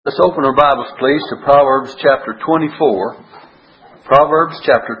Let's open our Bibles, please, to Proverbs chapter 24. Proverbs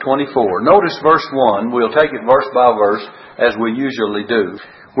chapter 24. Notice verse 1. We'll take it verse by verse, as we usually do.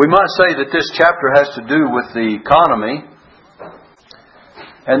 We might say that this chapter has to do with the economy.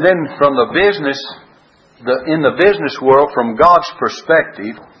 And then from the business, in the business world, from God's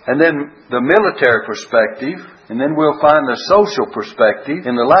perspective. And then the military perspective. And then we'll find the social perspective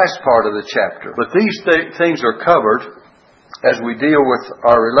in the last part of the chapter. But these things are covered as we deal with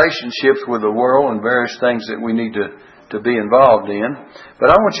our relationships with the world and various things that we need to be involved in. But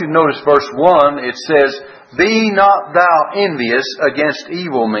I want you to notice verse 1, it says, "Be not thou envious against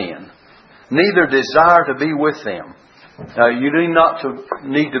evil men, neither desire to be with them." Now, you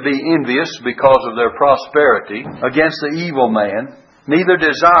need to be envious because of their prosperity against the evil man, neither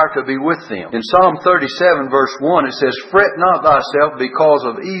desire to be with them. In Psalm 37 verse 1 it says, "Fret not thyself because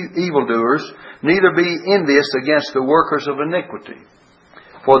of evildoers, neither be envious against the workers of iniquity.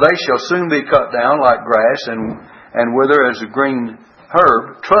 For they shall soon be cut down like grass, and wither as a green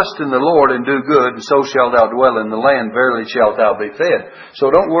herb. Trust in the Lord and do good, and so shalt thou dwell in the land. Verily shalt thou be fed."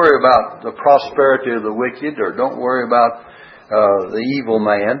 So don't worry about the prosperity of the wicked, or don't worry about the evil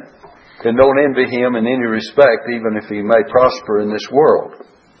man. And don't envy him in any respect, even if he may prosper in this world.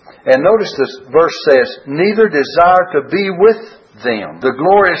 And notice this verse says, "Neither desire to be with them." The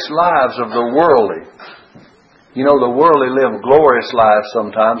glorious lives of the worldly. You know, the worldly live glorious lives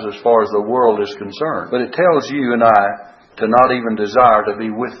sometimes as far as the world is concerned. But it tells you and I to not even desire to be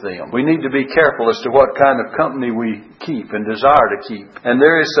with them. We need to be careful as to what kind of company we keep and desire to keep. And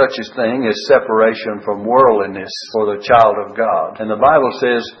there is such a thing as separation from worldliness for the child of God. And the Bible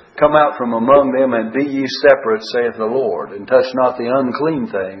says, "Come out from among them and be ye separate, saith the Lord, and touch not the unclean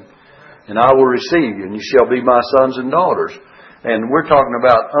thing, and I will receive you, and you shall be my sons and daughters." And we're talking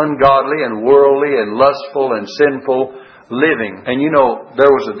about ungodly and worldly and lustful and sinful living. And you know,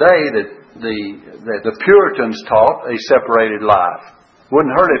 there was a day that the Puritans taught a separated life.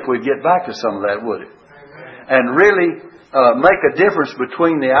 Wouldn't hurt if we'd get back to some of that, would it? And really make a difference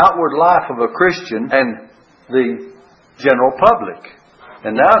between the outward life of a Christian and the general public.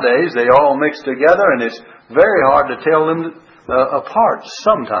 And nowadays they all mix together, and it's very hard to tell them apart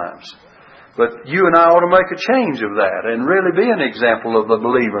sometimes. But you and I ought to make a change of that and really be an example of the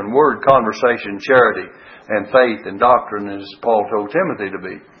believer in word, conversation, charity, and faith and doctrine, as Paul told Timothy to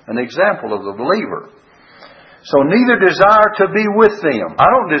be. An example of the believer. So neither desire to be with them. I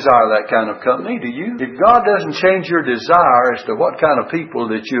don't desire that kind of company, do you? If God doesn't change your desire as to what kind of people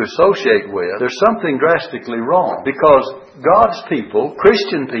that you associate with, there's something drastically wrong. Because God's people,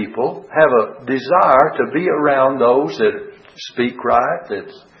 Christian people, have a desire to be around those that speak right,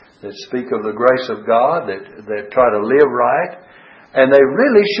 that speak of the grace of God, that try to live right. And they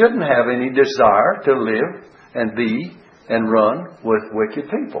really shouldn't have any desire to live and be and run with wicked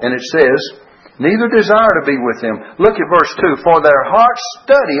people. And it says, "Neither desire to be with them." Look at verse 2. "For their heart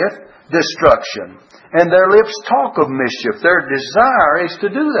studieth destruction, and their lips talk of mischief." Their desire is to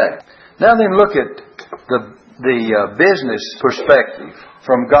do that. Now then, look at the business perspective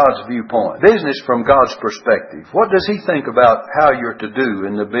from God's viewpoint. Business from God's perspective. What does He think about how you're to do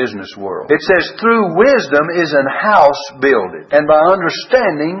in the business world? It says, "Through wisdom is an house builded, and by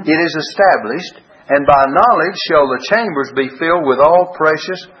understanding it is established, and by knowledge shall the chambers be filled with all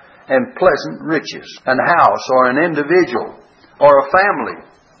precious and pleasant riches." An house, or an individual, or a family,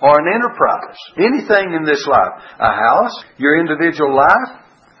 or an enterprise. Anything in this life. A house, your individual life,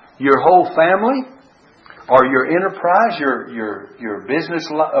 your whole family, or your enterprise, your business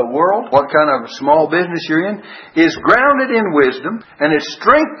world, what kind of small business you're in, is grounded in wisdom, and is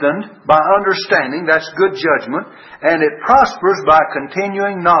strengthened by understanding, that's good judgment, and it prospers by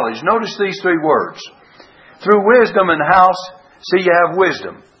continuing knowledge. Notice these three words. Through wisdom and house, see, you have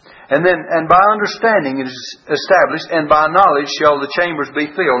wisdom. And by understanding it is established, and by knowledge shall the chambers be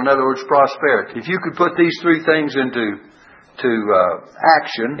filled. In other words, prosperity. If you could put these three things into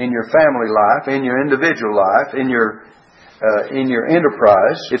action in your family life, in your individual life, in your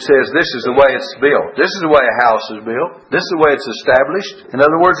enterprise, it says this is the way it's built. This is the way a house is built. This is the way it's established. In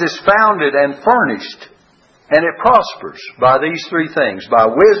other words, it's founded and furnished. And it prospers by these three things, by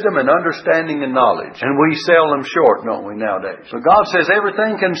wisdom and understanding and knowledge. And we sell them short, don't we, nowadays? So God says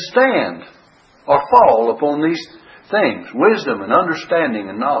everything can stand or fall upon these things. Wisdom and understanding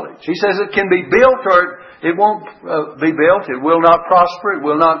and knowledge. He says it can be built or it won't be built. It will not prosper.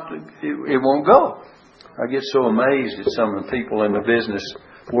 It won't go. I get so amazed at some of the people in the business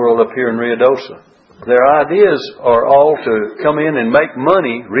world up here in Ruidoso. Their ideas are all to come in and make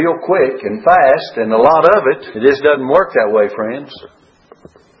money real quick and fast, and a lot of it just doesn't work that way, friends.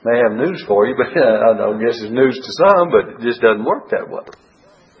 May have news for you, but I guess it's news to some, but it just doesn't work that way.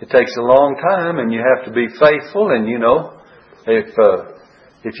 It takes a long time, and you have to be faithful. And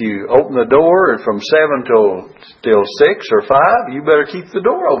if you open the door from 7 till 6 or 5, you better keep the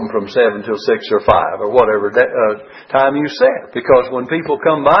door open from 7 till 6 or 5 or whatever time you set. Because when people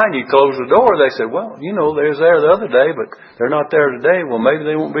come by and you close the door, they say, well, they was there the other day, but they're not there today. Well, maybe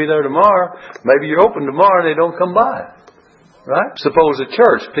they won't be there tomorrow. Maybe you're open tomorrow and they don't come by. Right? Suppose at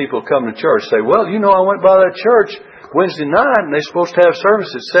church, people come to church say, well, I went by that church Wednesday night and they're supposed to have service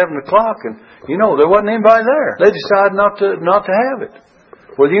at 7 o'clock and, there wasn't anybody there. They decided not to have it.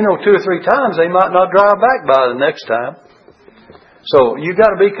 Well, 2 or 3 times they might not drive back by the next time. So you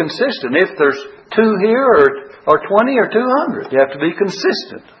got to be consistent. If there's 2 here or 20 or 200, you have to be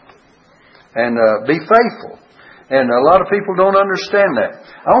consistent and be faithful. And a lot of people don't understand that.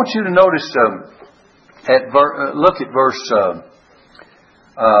 I want you to notice look at verse 5.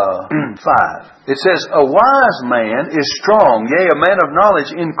 It says, a wise man is strong, yea, a man of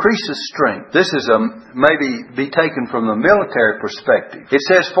knowledge increases strength. This is maybe be taken from the military perspective. It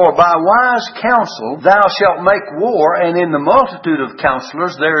says, for by wise counsel thou shalt make war, and in the multitude of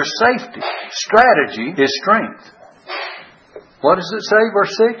counselors there is safety. Strategy is strength. What does it say,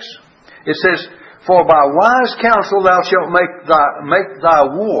 verse 6? It says, for by wise counsel thou shalt make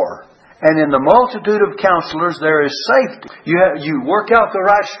thy war, and in the multitude of counselors there is safety. You work out the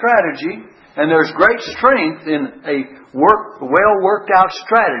right strategy, and there's great strength in a well worked out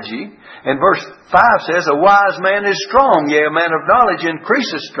strategy. And verse 5 says, a wise man is strong, yea, a man of knowledge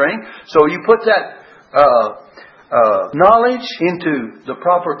increases strength. So you put that knowledge into the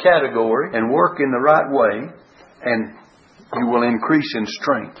proper category and work in the right way, and you will increase in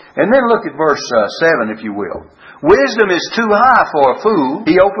strength. And then look at verse 7, if you will. Wisdom is too high for a fool.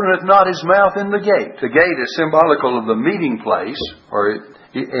 He openeth not his mouth in the gate. The gate is symbolical of the meeting place, or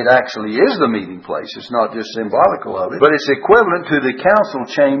it actually is the meeting place. It's not just symbolical of it. But it's equivalent to the council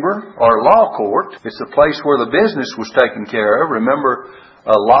chamber or law court. It's the place where the business was taken care of. Remember,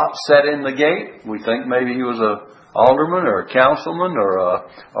 Lot sat in the gate. We think maybe he was a alderman or a councilman or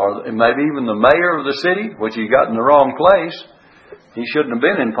maybe even the mayor of the city, which he got in the wrong place. He shouldn't have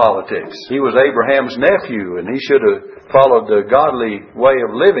been in politics. He was Abraham's nephew, and he should have followed the godly way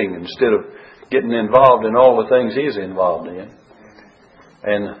of living instead of getting involved in all the things he's involved in.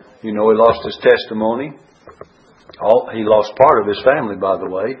 And, he lost his testimony. He lost part of his family, by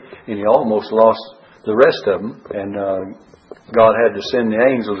the way, and he almost lost the rest of them. And God had to send the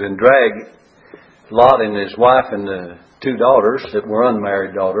angels and drag Lot and his wife and the 2 daughters that were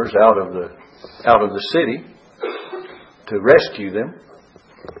unmarried daughters out of the city to rescue them.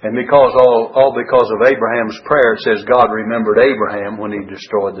 And because all because of Abraham's prayer, it says God remembered Abraham when he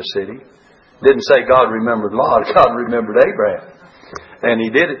destroyed the city. It didn't say God remembered Lot. God remembered Abraham. And he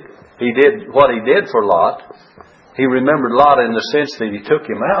did it. He did what he did for Lot. He remembered Lot in the sense that he took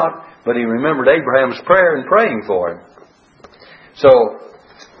him out, but he remembered Abraham's prayer and praying for him. So,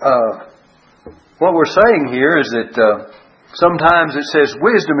 what we're saying here is that sometimes it says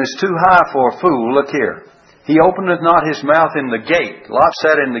wisdom is too high for a fool. Look here. He openeth not his mouth in the gate. Lot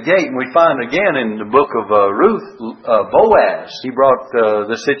sat in the gate, and we find again in the book of Ruth, Boaz. He brought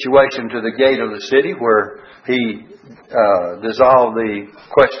the situation to the gate of the city where he dissolved the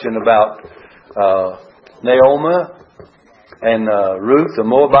question about Naomi and Ruth, the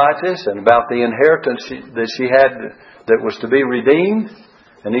Moabitess, and about the inheritance that she had that was to be redeemed.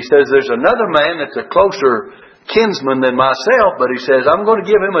 And he says, there's another man that's a closer kinsman than myself, but he says, I'm going to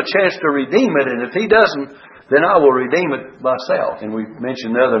give him a chance to redeem it, and if he doesn't, then I will redeem it myself. And we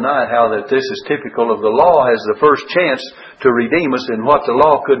mentioned the other night how that this is typical of the law has the first chance to redeem us, and what the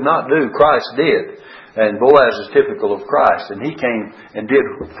law could not do, Christ did. And Boaz is typical of Christ, and he came and did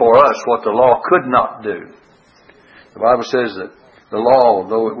for us what the law could not do. The Bible says that the law,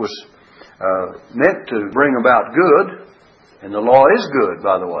 though it was meant to bring about good, and the law is good,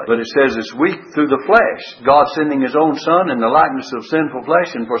 by the way. But it says it's weak through the flesh. God sending His own Son in the likeness of sinful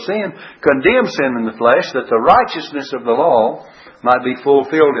flesh, and for sin condemned sin in the flesh, that the righteousness of the law might be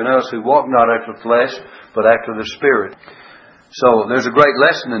fulfilled in us who walk not after the flesh, but after the Spirit. So there's a great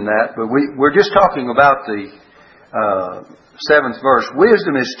lesson in that. But we're just talking about the 7th verse.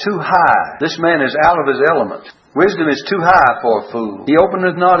 Wisdom is too high. This man is out of his element. Wisdom is too high for a fool. He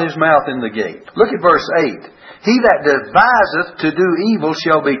openeth not his mouth in the gate. Look at verse 8. He that deviseth to do evil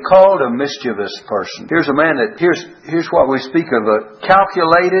shall be called a mischievous person. Here's a man that, here's what we speak of, a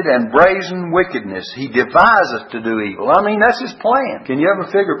calculated and brazen wickedness. He deviseth to do evil. I mean, that's his plan. Can you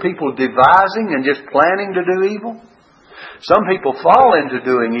ever figure people devising and just planning to do evil? Some people fall into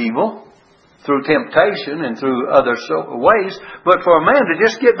doing evil, through temptation and through other ways. But for a man to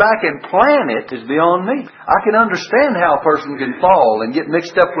just get back and plan it is beyond me. I can understand how a person can fall and get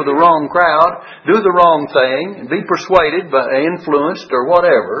mixed up with the wrong crowd, do the wrong thing, and be persuaded, influenced or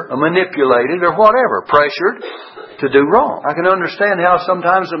whatever, or manipulated or whatever, pressured to do wrong. I can understand how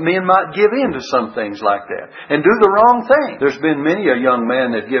sometimes men might give in to some things like that and do the wrong thing. There's been many a young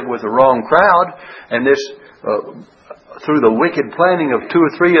man that get with the wrong crowd, and this through the wicked planning of 2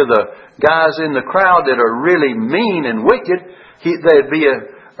 or 3 of the guys in the crowd that are really mean and wicked, they'd be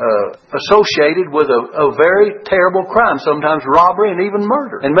associated with a very terrible crime, sometimes robbery and even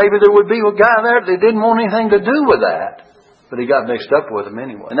murder. And maybe there would be a guy there that didn't want anything to do with that, but he got mixed up with them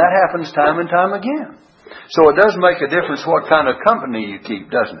anyway. And that happens time and time again. So it does make a difference what kind of company you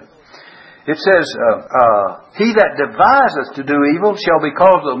keep, doesn't it? It says, he that deviseth to do evil shall be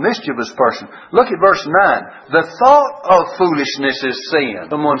called a mischievous person. Look at verse 9. The thought of foolishness is sin.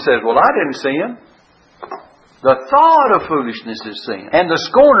 Someone says, well, I didn't sin. The thought of foolishness is sin. And the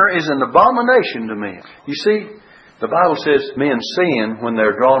scorner is an abomination to men. You see, the Bible says men sin when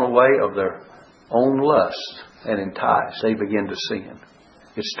they're drawn away of their own lust and enticed. They begin to sin.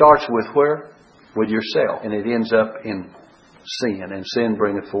 It starts with where? With yourself. And it ends up in sin, and sin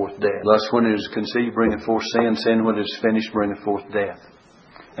bringeth forth death. Lust when it is conceived bringeth forth sin. Sin when it is finished bringeth forth death.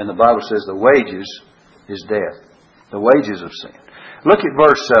 And the Bible says the wages is death. The wages of sin. Look at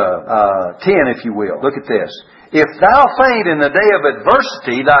verse 10, if you will. Look at this. If thou faint in the day of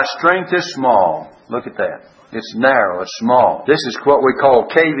adversity, thy strength is small. Look at that. It's narrow, it's small. This is what we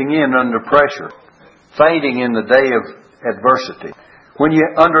call caving in under pressure. Fainting in the day of adversity. When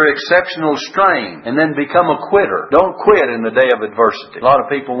you're under exceptional strain and then become a quitter. Don't quit in the day of adversity. A lot of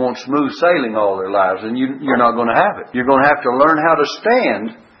people want smooth sailing all their lives, and you're not going to have it. You're going to have to learn how to stand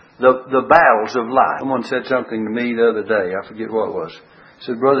the battles of life. Someone said something to me the other day. I forget what it was. He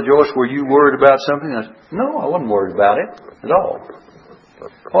said, Brother Joyce, were you worried about something? I said, no, I wasn't worried about it at all.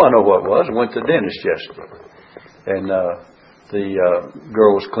 Oh, I know what it was. I went to the dentist yesterday. And the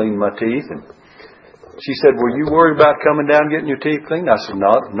girl was cleaning my teeth, and she said, were you worried about coming down and getting your teeth cleaned? I said,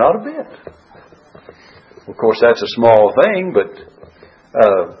 not a bit. Of course, that's a small thing, but,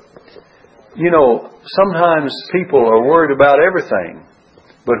 sometimes people are worried about everything.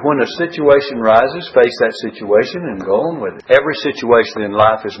 But when a situation rises, face that situation and go on with it. Every situation in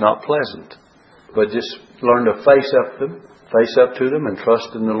life is not pleasant. But just learn to face up to them and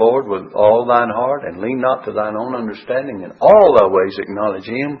trust in the Lord with all thine heart and lean not to thine own understanding. In all thy ways acknowledge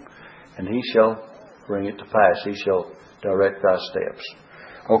Him, and He shall bring it to pass. He shall direct thy steps.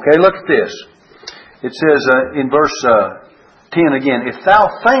 Okay, look at this. It says in verse 10 again, if thou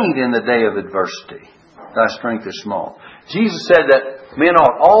faint in the day of adversity, thy strength is small. Jesus said that men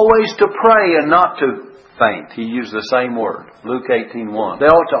ought always to pray and not to faint. He used the same word. Luke 18:1. They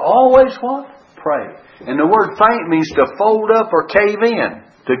ought to always what? Pray. And the word faint means to fold up or cave in.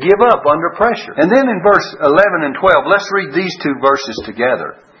 To give up under pressure. And then in verse 11 and 12, let's read these 2 verses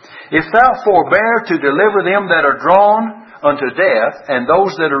together. If thou forbear to deliver them that are drawn unto death, and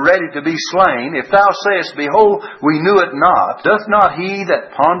those that are ready to be slain, if thou sayest, behold, we knew it not, doth not he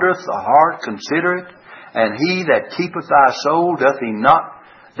that pondereth the heart consider it? And he that keepeth thy soul, doth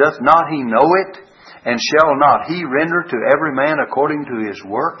not he know it? And shall not he render to every man according to his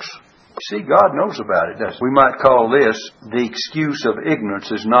works? You see, God knows about it, doesn't He? We might call this, the excuse of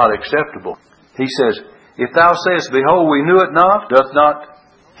ignorance is not acceptable. He says, if thou sayest, behold, we knew it not, doth not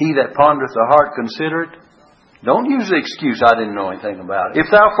he that pondereth the heart consider it? Don't use the excuse, I didn't know anything about it.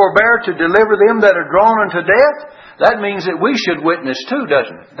 If thou forbear to deliver them that are drawn unto death, that means that we should witness too,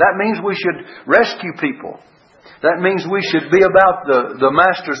 doesn't it? That means we should rescue people. That means we should be about the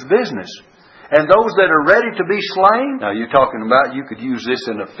Master's business. And those that are ready to be slain, now you're talking about, you could use this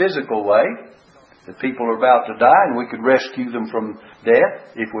in a physical way. The people are about to die and we could rescue them from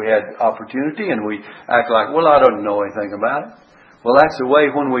death if we had opportunity, and we act like, well, I don't know anything about it. Well, that's the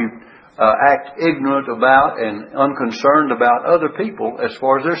way when we act ignorant about and unconcerned about other people as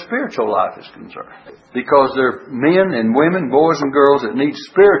far as their spiritual life is concerned. Because they're men and women, boys and girls that need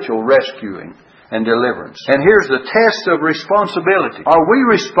spiritual rescuing and deliverance. And here's the test of responsibility. Are we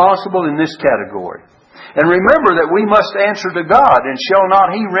responsible in this category? And remember that we must answer to God, and shall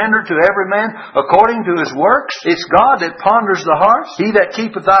not He render to every man according to his works? It's God that ponders the hearts. He that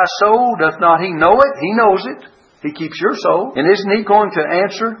keepeth thy soul, doth not He know it? He knows it. He keeps your soul. And isn't He going to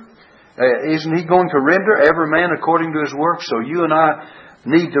answer? Isn't He going to render every man according to his work? So you and I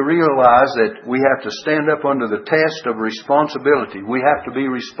need to realize that we have to stand up under the test of responsibility. We have to be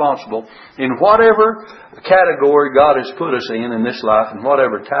responsible in whatever category God has put us in this life, and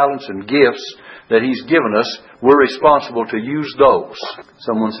whatever talents and gifts that He's given us we're responsible to use those.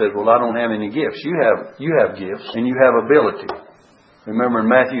 Someone says, well, I don't have any gifts. You have gifts and you have ability. Remember in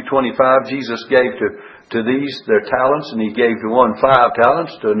Matthew 25, Jesus gave to these their talents, and He gave to one 5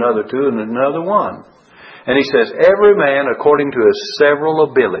 talents, to another 2, and another 1. And He says, every man according to his several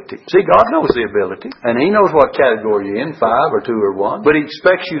ability. See, God knows the ability. And He knows what category you're in, 5 or 2 or 1. But He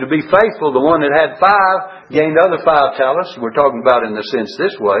expects you to be faithful. The one that had 5 gained other 5 talents. We're talking about in the sense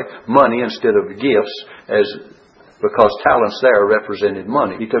this way, money instead of gifts, because talents there represented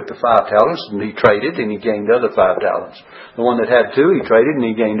money. He took the 5 talents and he traded and he gained other 5 talents. The one that had 2, he traded and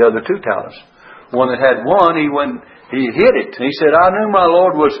he gained other 2 talents. One that had 1, he hid it. He said, I knew my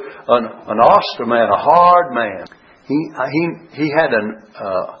Lord was an austere man, a hard man. He had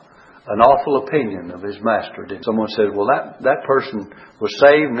an awful opinion of his master. Someone said, well, that person was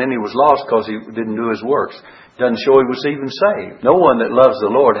saved and then he was lost because he didn't do his works. Doesn't show he was even saved. No one that loves the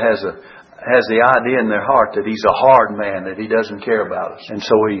Lord has the idea in their heart that He's a hard man, that He doesn't care about us. And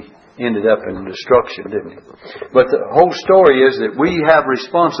so he ended up in destruction, didn't he? But the whole story is that we have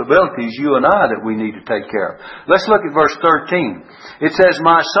responsibilities, you and I, that we need to take care of. Let's look at verse 13. It says,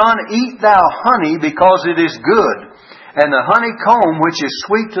 my son, eat thou honey because it is good, and the honeycomb which is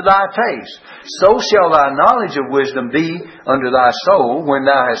sweet to thy taste. So shall thy knowledge of wisdom be unto thy soul when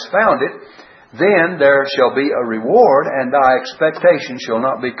thou hast found it. Then there shall be a reward, and thy expectation shall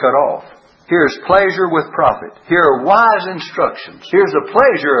not be cut off. Here's pleasure with profit. Here are wise instructions. Here's the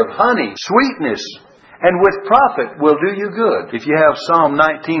pleasure of honey, sweetness, and with profit will do you good. If you have Psalm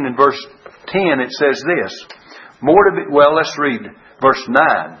 19 and verse 10, it says this. Let's read verse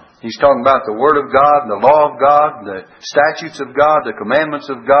 9. He's talking about the Word of God, the law of God, the statutes of God, the commandments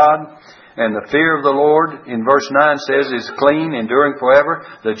of God. And the fear of the Lord, in verse 9 says, is clean, enduring forever.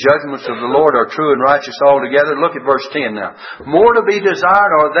 The judgments of the Lord are true and righteous altogether. Look at verse 10 now. More to be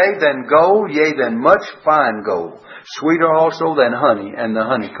desired are they than gold, yea, than much fine gold. Sweeter also than honey and the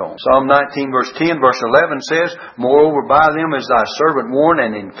honeycomb. Psalm 19 verse 10, verse 11 says, moreover by them is thy servant warned,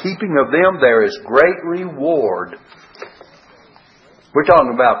 and in keeping of them there is great reward. We're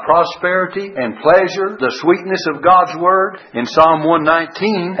talking about prosperity and pleasure, the sweetness of God's Word. In Psalm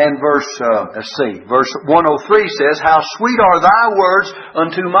 119 and verse 103 says, how sweet are thy words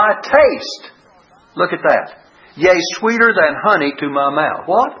unto my taste. Look at that. Yea, sweeter than honey to my mouth.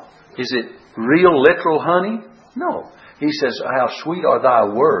 What? Is it real literal honey? No. He says, how sweet are thy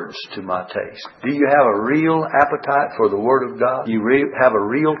words to my taste. Do you have a real appetite for the Word of God? Do you have a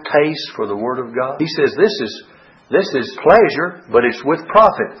real taste for the Word of God? He says, this is pleasure, but it's with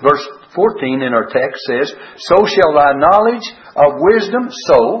profit. Verse 14 in our text says, so shall thy knowledge of wisdom,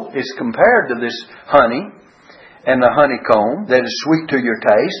 so is compared to this honey and the honeycomb that is sweet to your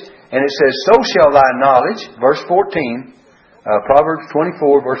taste. And it says, so shall thy knowledge, verse 14, Proverbs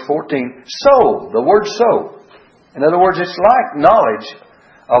 24, verse 14, so, the word so. In other words, it's like knowledge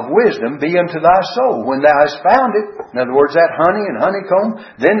of wisdom be unto thy soul. When thou hast found it, in other words, that honey and honeycomb,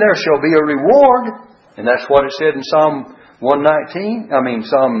 then there shall be a reward. And that's what it said in Psalm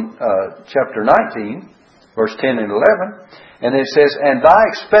chapter 19, verse 10 and 11. And it says, and thy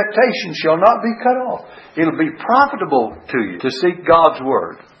expectation shall not be cut off. It'll be profitable to you to seek God's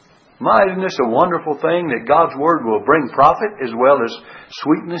Word. Isn't this a wonderful thing that God's Word will bring profit as well as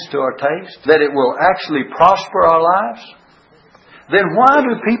sweetness to our taste? That it will actually prosper our lives? Then why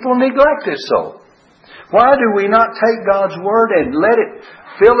do people neglect it so? Why do we not take God's Word and let it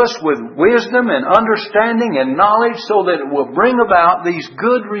fill us with wisdom and understanding and knowledge so that it will bring about these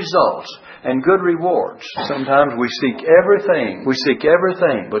good results and good rewards? Sometimes we seek everything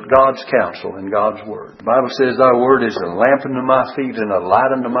but God's counsel and God's Word. The Bible says, thy Word is a lamp unto my feet and a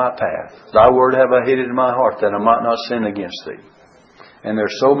light unto my path. Thy Word have I hid in my heart that I might not sin against thee. And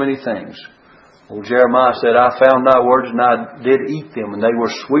there's so many things. Well, Jeremiah said, I found thy words and I did eat them, and they were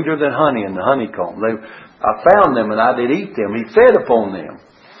sweeter than honey and the honeycomb. I found them and I did eat them. He fed upon them.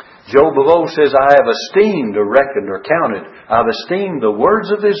 Job of old says, I have esteemed or reckoned or counted. I've esteemed the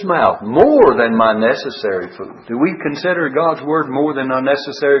words of His mouth more than my necessary food. Do we consider God's Word more than our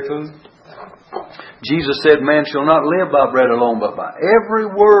necessary food? Jesus said, man shall not live by bread alone, but by every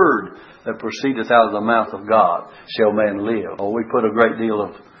word that proceedeth out of the mouth of God shall man live. Oh, we put a great deal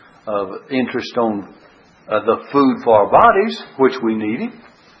of interest on the food for our bodies, which we need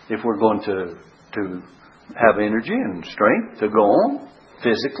if we're going to have energy and strength to go on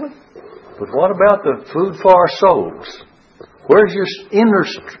physically. But what about the food for our souls? Where's your inner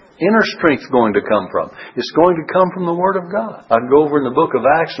strength going to come from? It's going to come from the Word of God. I can go over in the book of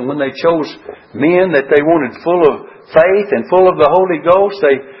Acts, and when they chose men that they wanted full of faith and full of the Holy Ghost,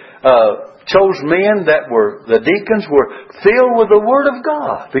 chose men that were, the deacons were filled with the Word of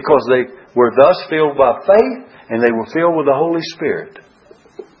God, because they were thus filled by faith and they were filled with the Holy Spirit.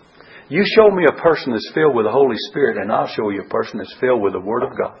 You show me a person that's filled with the Holy Spirit and I'll show you a person that's filled with the Word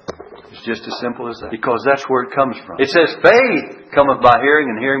of God. It's just as simple as that. Because that's where it comes from. It says faith cometh by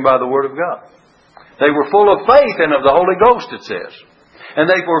hearing and hearing by the Word of God. They were full of faith and of the Holy Ghost, it says. And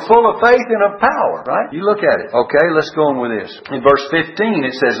they were full of faith and of power, right? You look at it. Okay, let's go on with this. In verse 15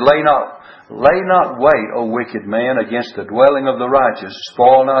 it says, Lay not wait, O wicked man, against the dwelling of the righteous.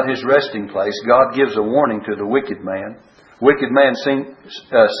 Spoil not his resting place. God gives a warning to the wicked man. Wicked man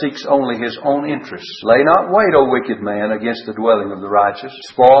seeks only his own interests. Lay not wait, O wicked man, against the dwelling of the righteous.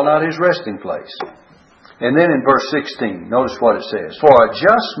 Spoil not his resting place. And then in verse 16, notice what it says. For a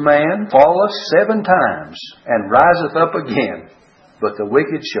just man falleth 7 times, and riseth up again, but the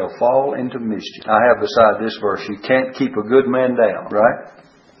wicked shall fall into mischief. I have beside this verse, you can't keep a good man down, right?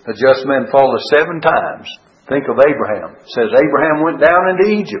 A just man falleth 7 times. Think of Abraham. It says Abraham went down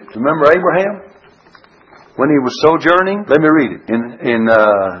into Egypt. Remember Abraham? When he was sojourning? Let me read it. In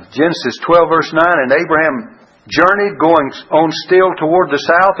Genesis 12 verse 9, and Abraham journeyed going on still toward the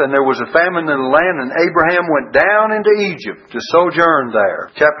south, and there was a famine in the land, and Abraham went down into Egypt to sojourn there.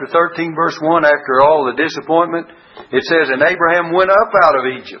 Chapter 13 verse 1, after all the disappointment, it says, and Abraham went up out of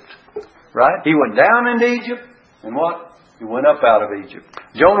Egypt. Right? He went down into Egypt, and what? He went up out of Egypt.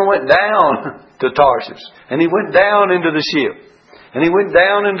 Jonah went down to Tarshish, and he went down into the ship, and he went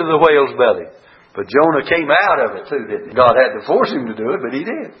down into the whale's belly. But Jonah came out of it too, didn't he? God had to force him to do it, but he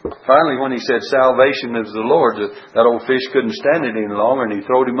did. Finally, when he said, salvation is the Lord's, that old fish couldn't stand it any longer, and he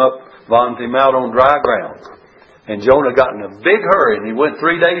throwed him up, vomited him out on dry ground. And Jonah got in a big hurry, and he went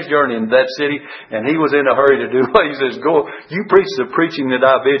 3 days' journey into that city, and he was in a hurry to do what he says, go, you preach the preaching that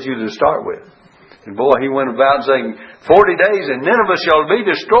I bid you to start with. And boy, he went about saying, 40 days and Nineveh shall be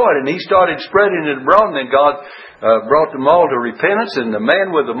destroyed. And he started spreading it abroad, and then God brought them all to repentance. And the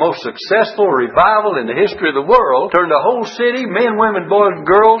man with the most successful revival in the history of the world turned the whole city, men, women, boys, and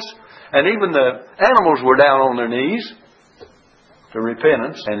girls, and even the animals were down on their knees to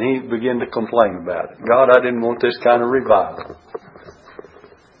repentance. And he began to complain about it. God, I didn't want this kind of revival.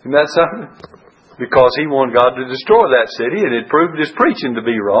 Isn't that something? Because he wanted God to destroy that city, and it proved his preaching to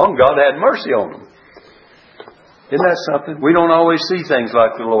be wrong. God had mercy on them. Isn't that something? We don't always see things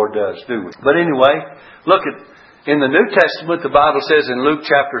like the Lord does, do we? But anyway, look at, in the New Testament, the Bible says in Luke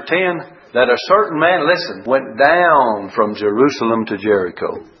chapter 10, that a certain man, listen, went down from Jerusalem to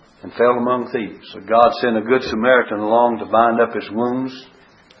Jericho and fell among thieves. So God sent a good Samaritan along to bind up his wounds,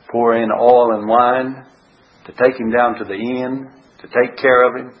 pour in oil and wine, to take him down to the inn, to take care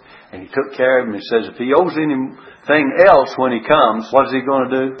of him. And he took care of him. He says, if he owes anything else when he comes, what is he going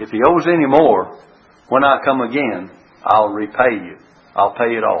to do? If he owes any more, when I come again, I'll repay you. I'll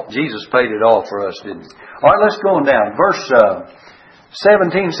pay it all. Jesus paid it all for us, didn't he? All right, let's go on down. Verse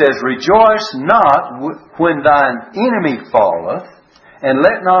 17 says, rejoice not when thine enemy falleth, and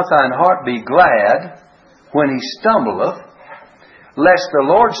let not thine heart be glad when he stumbleth, lest the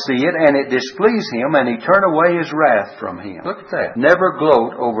Lord see it, and it displease him, and he turn away his wrath from him. Look at that. Never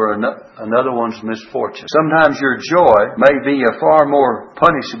gloat over another one's misfortune. Sometimes your joy may be a far more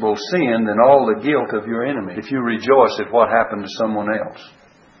punishable sin than all the guilt of your enemy, if you rejoice at what happened to someone else.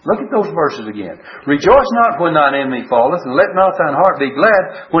 Look at those verses again. Rejoice not when thine enemy falleth, and let not thine heart be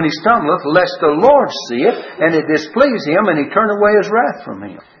glad when he stumbleth, lest the Lord see it, and it displease him, and he turn away his wrath from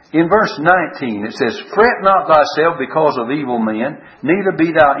him. In verse 19 it says, fret not thyself because of evil men, neither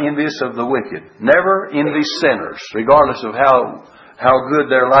be thou envious of the wicked. Never envy sinners, regardless of how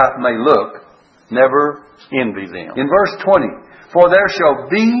good their life may look. Never envy them. In verse 20, for there shall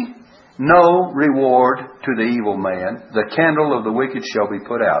be no reward to the evil man. The candle of the wicked shall be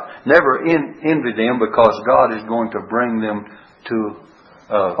put out. Never envy them, because God is going to bring them to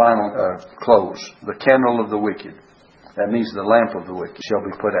final close. The candle of the wicked. That means the lamp of the wicked shall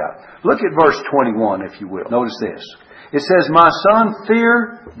be put out. Look at verse 21, if you will. Notice this. It says, my son,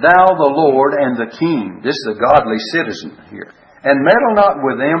 fear thou the Lord and the king. This is a godly citizen here. And meddle not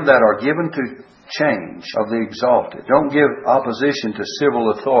with them that are given to change of the exalted. Don't give opposition to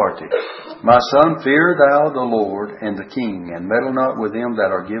civil authority. My son, fear thou the Lord and the king, and meddle not with them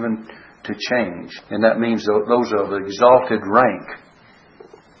that are given to change. And that means those of exalted rank.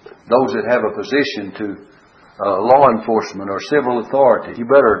 Those that have a position to law enforcement or civil authority. You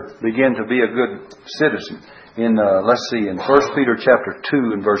better begin to be a good citizen. In let's see, in 1 Peter chapter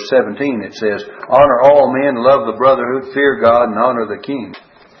 2 and verse 17 it says, honor all men, love the brotherhood, fear God, and honor the king.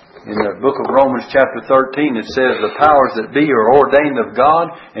 In the book of Romans chapter 13 it says the powers that be are ordained of God,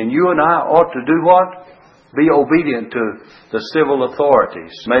 and you and I ought to do what? Be obedient to the civil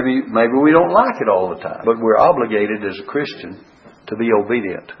authorities. Maybe we don't like it all the time, but we're obligated as a Christian to be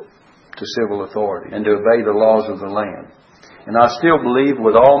obedient to civil authority and to obey the laws of the land. And I still believe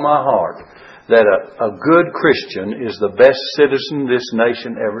with all my heart that a good Christian is the best citizen this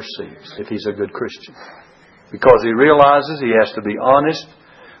nation ever sees, if he's a good Christian. Because he realizes he has to be honest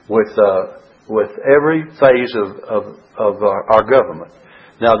with every phase of our government.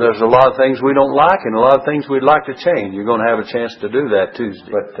 Now, there's a lot of things we don't like and a lot of things we'd like to change. You're going to have a chance to do that Tuesday.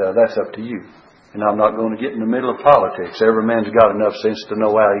 But that's up to you. And I'm not going to get in the middle of politics. Every man's got enough sense to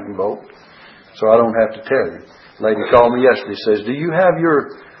know how he can vote. So I don't have to tell you. A lady called me yesterday and says, do you have your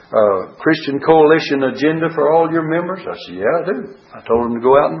Christian Coalition agenda for all your members? I said, yeah, I do. I told them to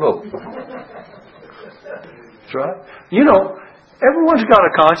go out and vote. That's right. You know, everyone's got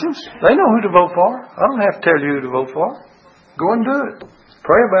a conscience. They know who to vote for. I don't have to tell you who to vote for. Go and do it.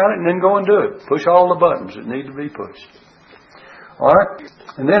 Pray about it and then go and do it. Push all the buttons that need to be pushed. All right?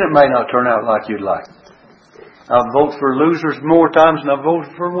 And then it may not turn out like you'd like. I've voted for losers more times than I've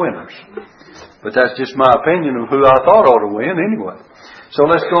voted for winners. But that's just my opinion of who I thought ought to win anyway. So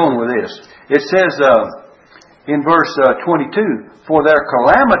let's go on with this. It says in verse 22, for their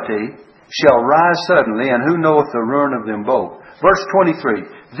calamity shall rise suddenly, and who knoweth the ruin of them both? Verse 23,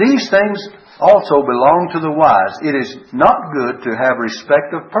 these things also belong to the wise. It is not good to have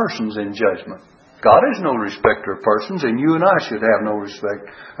respect of persons in judgment. God is no respecter of persons, and you and I should have no respect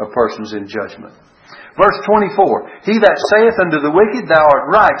of persons in judgment. Verse 24, he that saith unto the wicked, thou art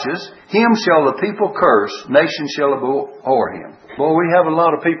righteous, him shall the people curse, nations shall abhor him. Well, we have a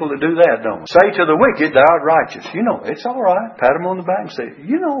lot of people that do that, don't we? Say to the wicked, thou art righteous. You know, it's all right. Pat him on the back and say,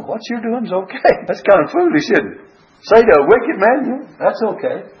 you know, what you're doing is okay. That's kind of foolish, isn't it? Say to a wicked man, that's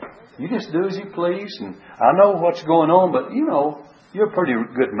okay. You just do as you please, and I know what's going on, but you know, you're a pretty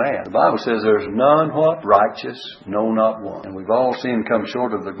good man. The Bible says there's none what? Righteous, no, not one. And we've all sinned come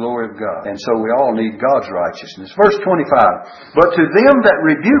short of the glory of God. And so we all need God's righteousness. Verse 25, but to them that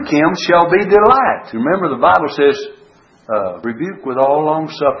rebuke him shall be delight. Remember, the Bible says, rebuke with all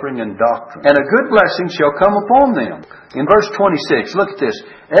long suffering and doctrine. And a good blessing shall come upon them. In verse 26, look at this.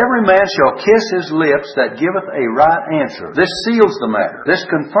 Every man shall kiss his lips that giveth a right answer. This seals the matter. This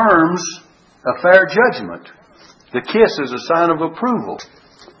confirms a fair judgment. The kiss is a sign of approval.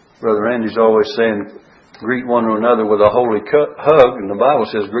 Brother Andy's always saying, greet one another with a holy hug. And the Bible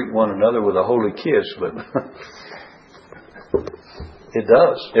says, greet one another with a holy kiss. But it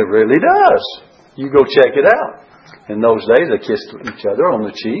does. It really does. You go check it out. In those days, they kissed each other on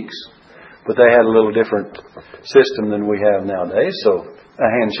the cheeks. But they had a little different system than we have nowadays. So a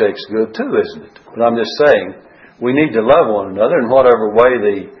handshake's good too, isn't it? But I'm just saying, we need to love one another in whatever way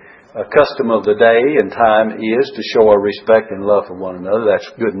the custom of the day and time is to show our respect and love for one another.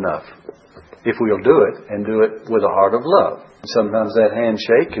 That's good enough. If we'll do it, and do it with a heart of love. Sometimes that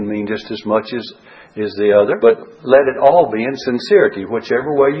handshake can mean just as much as the other, but let it all be in sincerity,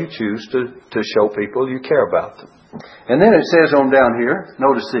 whichever way you choose to show people you care about them. And then it says on down here,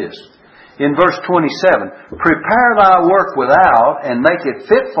 notice this. In verse 27, prepare thy work without, and make it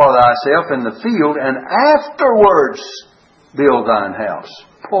fit for thyself in the field, and afterwards build thine house.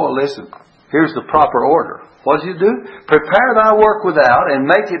 Boy, listen, here's the proper order. What do you do? Prepare thy work without, and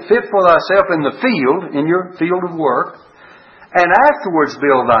make it fit for thyself in the field, in your field of work, and afterwards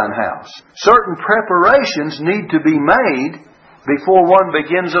build thine house. Certain preparations need to be made before one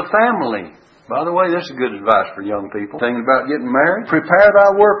begins a family. By the way, this is good advice for young people thinking about getting married. Prepare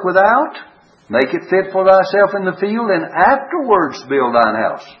thy work without, make it fit for thyself in the field, and afterwards build thine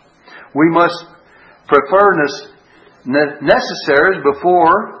house. We must prefer necessaries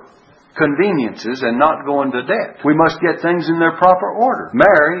before conveniences and not go into debt. We must get things in their proper order.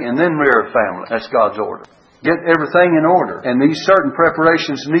 Marry and then rear a family. That's God's order. Get everything in order. And these certain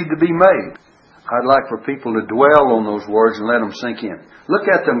preparations need to be made. I'd like for people to dwell on those words and let them sink in. Look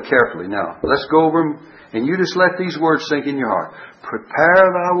at them carefully now. Let's go over them, and you just let these words sink in your heart. Prepare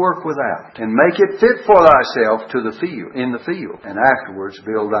thy work without, and make it fit for thyself in the field, and afterwards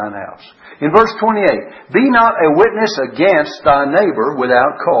build thine house. In verse 28, be not a witness against thy neighbor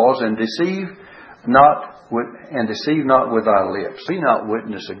without cause, and deceive not with thy lips. Be not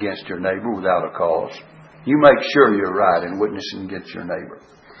witness against your neighbor without a cause. You make sure you're right in witnessing against your neighbor.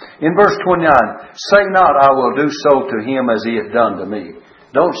 In verse 29, say not, I will do so to him as he hath done to me.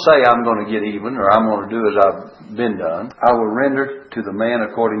 Don't say I'm going to get even, or I'm going to do as I've been done. I will render to the man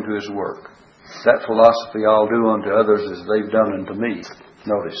according to his work. That philosophy I'll do unto others as they've done unto me.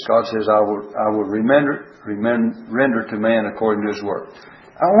 Notice, God says I will render to man according to his work.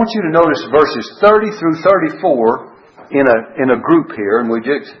 I want you to notice verses 30 through 34 in a group here, and we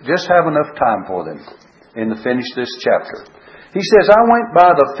just have enough time for them. in the finish this chapter. He says, I went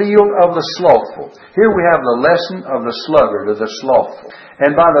by the field of the slothful. Here we have the lesson of the sluggard, or the slothful.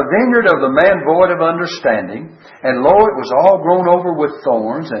 And by the vineyard of the man void of understanding. And lo, it was all grown over with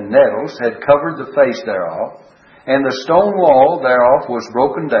thorns, and nettles had covered the face thereof. And the stone wall thereof was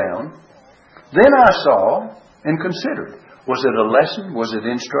broken down. Then I saw and considered. Was it a lesson? Was it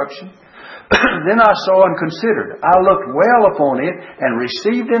instruction? Then I saw and considered. I looked well upon it and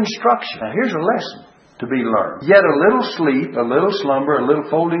received instruction. Now here's a lesson to be learned. Yet a little sleep, a little slumber, a little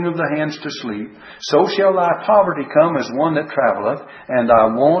folding of the hands to sleep, so shall thy poverty come as one that travelleth, and thy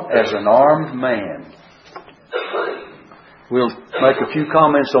want as an armed man. We'll make a few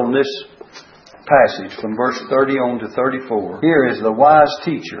comments on this passage from verse 30 on to 34. Here is the wise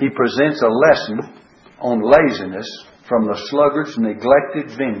teacher. He presents a lesson on laziness from the sluggard's neglected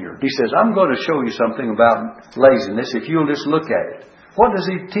vineyard. He says, I'm going to show you something about laziness if you'll just look at it. What does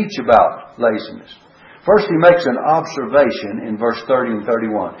he teach about laziness? First, he makes an observation in verse 30 and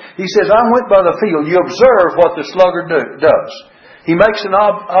 31. He says, I went by the field. You observe what the sluggard does. He makes an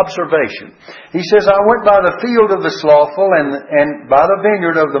observation. He says, I went by the field of the slothful and by the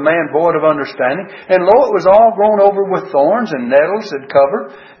vineyard of the man void of understanding. And lo, it was all grown over with thorns, and nettles had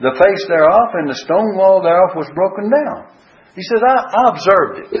covered the face thereof, and the stone wall thereof was broken down. He says, I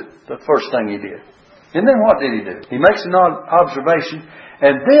observed it. The first thing he did. And then what did he do? He makes an observation.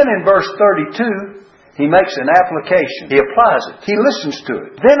 And then in verse 32, he makes an application. He applies it. He listens to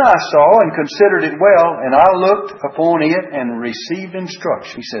it. Then I saw and considered it well, and I looked upon it and received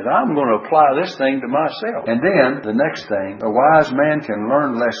instruction. He said, I'm going to apply this thing to myself. And then, the next thing, a wise man can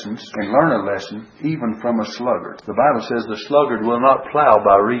learn a lesson even from a sluggard. The Bible says the sluggard will not plow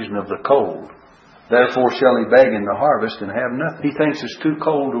by reason of the cold. Therefore shall he beg in the harvest and have nothing. He thinks it's too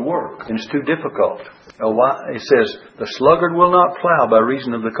cold to work, and it's too difficult. It says, the sluggard will not plow by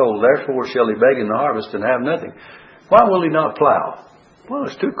reason of the cold. Therefore shall he beg in the harvest and have nothing. Why will he not plow? Well,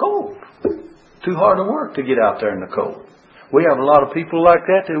 it's too cold. Too hard to work to get out there in the cold. We have a lot of people like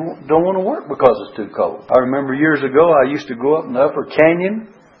that don't want to work because it's too cold. I remember years ago I used to go up in the Upper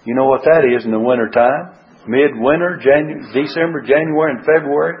Canyon. You know what that is in the winter time. Midwinter, December, January, and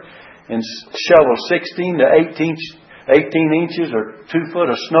February. And shovel 16 to 18 inches or 2 foot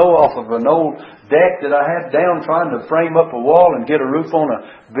of snow off of an old deck that I had down trying to frame up a wall and get a roof on a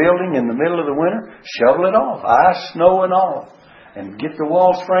building in the middle of the winter. Shovel it off. Ice, snow, and all. And get the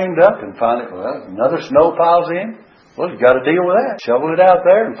walls framed up and finally, another snow piles in. Well, you got to deal with that. Shovel it out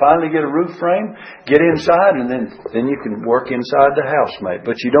there and finally get a roof frame, get inside, and then you can work inside the house, mate.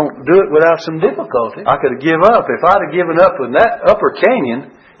 But you don't do it without some difficulty. I could have given up. If I'd have given up in that Upper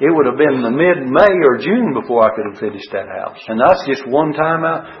Canyon, it would have been the mid-May or June before I could have finished that house. And that's just one time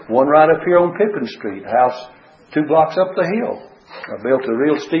out, one right up here on Pippin Street, house 2 blocks up the hill. I built a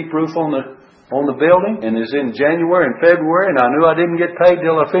real steep roof on the building, and it's in January and February, and I knew I didn't get paid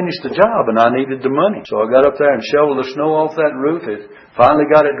till I finished the job, and I needed the money. So I got up there and shoveled the snow off that roof. It finally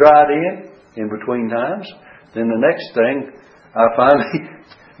got it dried in between times. Then the next thing, I finally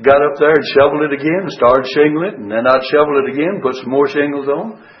got up there and shoveled it again and started shingling it, and then I'd shovel it again, put some more shingles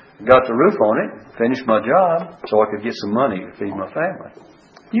on, got the roof on it, finished my job so I could get some money to feed my family.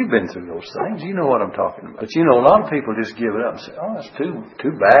 You've been through those things. You know what I'm talking about. But you know, a lot of people just give it up and say, oh, it's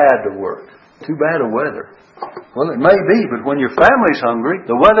too bad to work. Too bad of weather. Well, it may be, but when your family's hungry,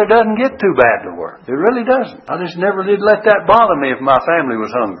 the weather doesn't get too bad to work. It really doesn't. I just never did let that bother me if my family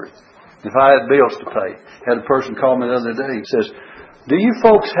was hungry. If I had bills to pay. Had a person call me the other day. He says, do you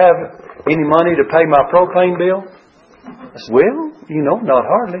folks have any money to pay my propane bill? I said, well, not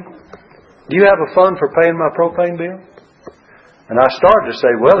hardly. Do you have a fund for paying my propane bill? And I started to say,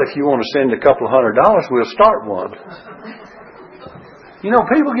 well, if you want to send a couple of $100, we'll start one.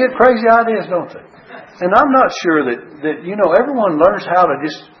 People get crazy ideas, don't they? And I'm not sure that everyone learns how to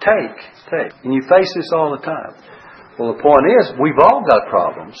just take. And you face this all the time. Well, the point is, we've all got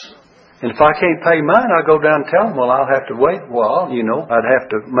problems. And if I can't pay mine, I go down and tell them, well, I'll have to wait a while. I'd have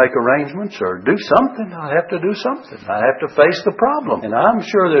to make arrangements or do something. I'd have to do something. I'd have to face the problem. And I'm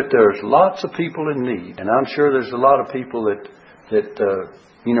sure that there's lots of people in need. And I'm sure there's a lot of people that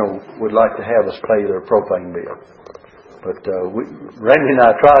would like to have us pay their propane bill. But Randy and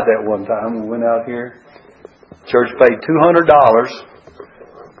I tried that one time. We went out here. Church paid $200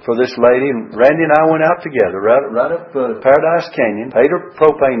 for this lady. And Randy and I went out together right up Paradise Canyon. Paid her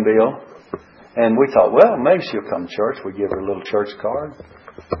propane bill. And we thought, well, maybe she'll come to church. We give her a little church card.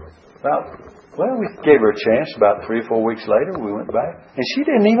 We gave her a chance. About 3 or 4 weeks later, we went back. And she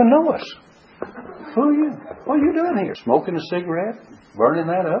didn't even know us. Who are you? What are you doing here? Smoking a cigarette? Burning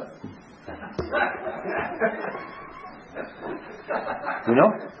that up?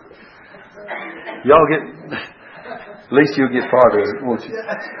 Y'all get, at least you'll get part of it, won't you?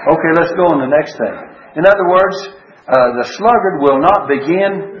 Okay, let's go on the next thing. In other words, the sluggard will not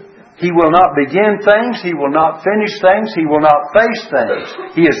begin. He will not begin things. He will not finish things. He will not face things.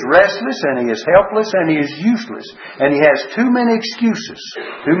 He is restless and he is helpless and he is useless. And he has too many excuses.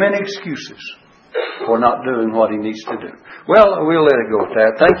 Too many excuses for not doing what he needs to do. Well, we'll let it go at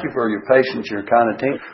that. Thank you for your patience, your kind attention.